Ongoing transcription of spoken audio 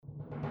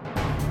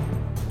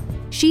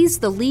She's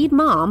the lead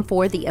mom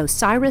for the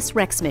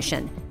OSIRIS-REx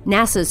mission,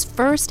 NASA's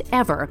first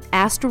ever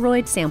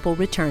asteroid sample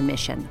return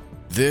mission.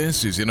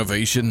 This is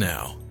Innovation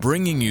Now,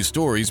 bringing you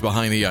stories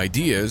behind the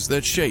ideas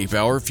that shape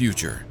our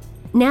future.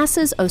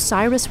 NASA's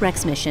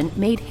OSIRIS-REx mission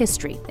made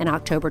history in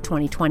October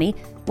 2020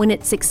 when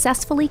it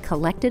successfully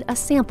collected a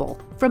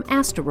sample from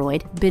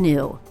asteroid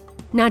Bennu.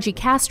 Naji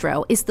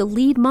Castro is the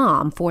lead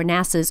mom for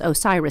NASA's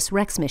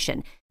OSIRIS-REx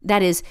mission.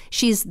 That is,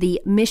 she's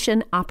the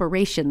mission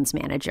operations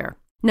manager.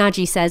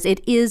 Naji says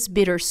it is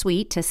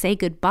bittersweet to say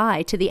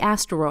goodbye to the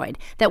asteroid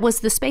that was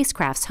the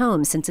spacecraft's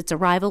home since its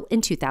arrival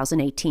in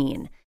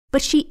 2018.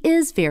 But she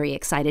is very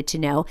excited to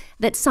know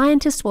that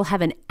scientists will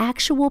have an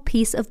actual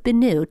piece of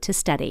Bennu to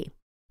study.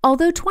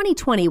 Although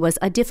 2020 was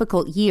a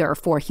difficult year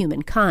for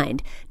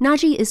humankind,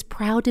 Naji is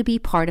proud to be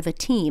part of a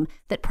team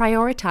that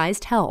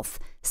prioritized health,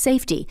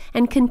 safety,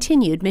 and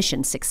continued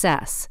mission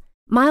success.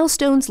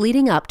 Milestones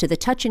leading up to the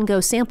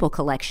touch-and-go sample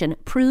collection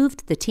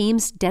proved the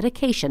team's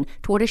dedication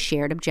toward a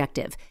shared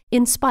objective,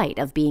 in spite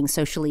of being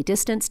socially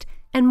distanced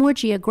and more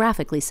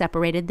geographically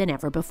separated than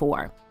ever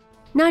before.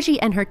 Naji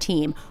and her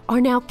team are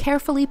now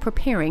carefully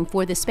preparing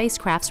for the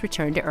spacecraft's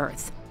return to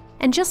Earth.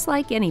 And just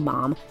like any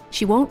mom,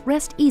 she won't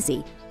rest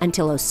easy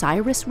until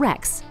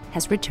OSIRIS-REx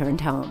has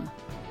returned home.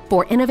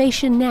 For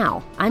Innovation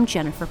Now, I'm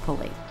Jennifer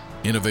Pulley.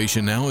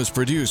 Innovation Now is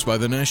produced by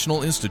the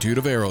National Institute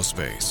of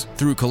Aerospace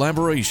through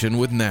collaboration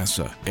with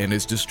NASA and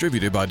is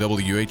distributed by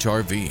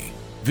WHRV.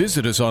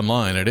 Visit us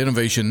online at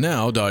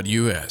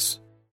innovationnow.us.